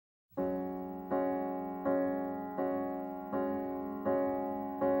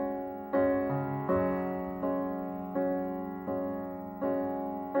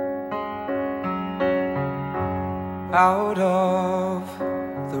out of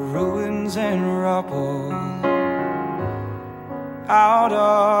the ruins and rubble, out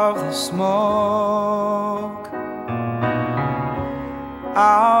of the smoke,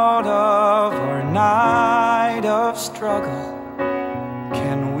 out of our night of struggle,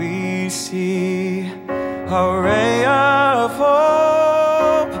 can we see a ray of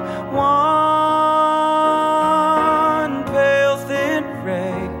hope? One pale thin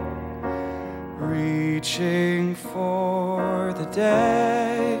ray reaching for the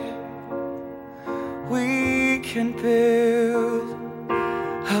day. We can build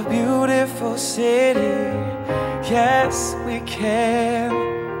a beautiful city. Yes, we can.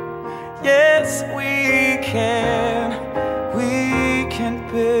 Yes, we can. We can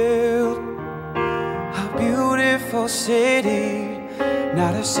build a beautiful city.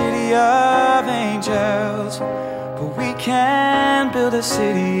 Not a city of angels, but we can build a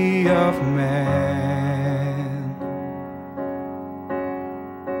city of men.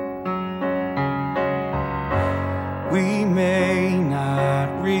 We may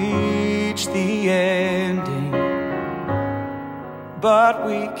not reach the ending, but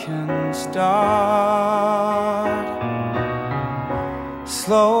we can start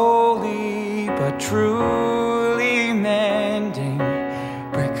slowly but truly mending,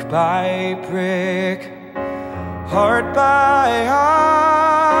 brick by brick, heart by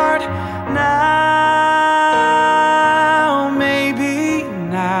heart. Now, maybe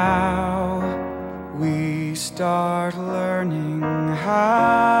now, we start learning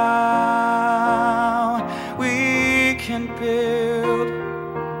how we can build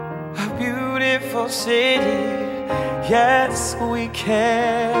a beautiful city. Yes, we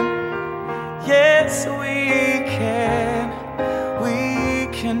can. Yes, we can. We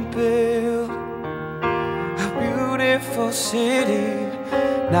can build a beautiful city.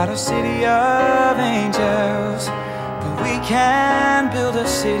 Not a city of angels, but we can build a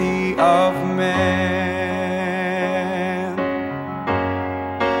city of men.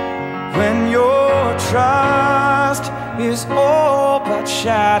 When your trust is all but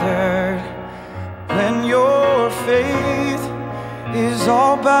shattered, when your faith is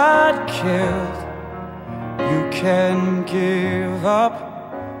all but killed, you can give up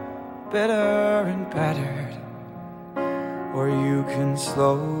better and battered, or you can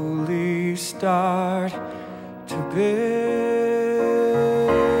slowly start to build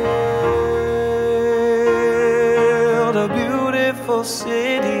a beautiful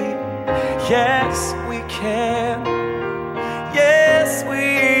city. Yes, we can. Yes,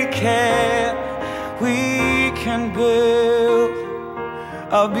 we can. We can build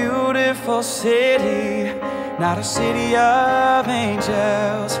a beautiful city. Not a city of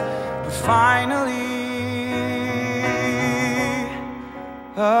angels, but finally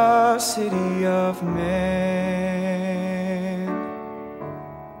a city of men.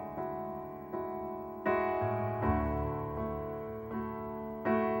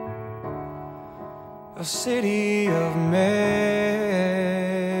 A city of men.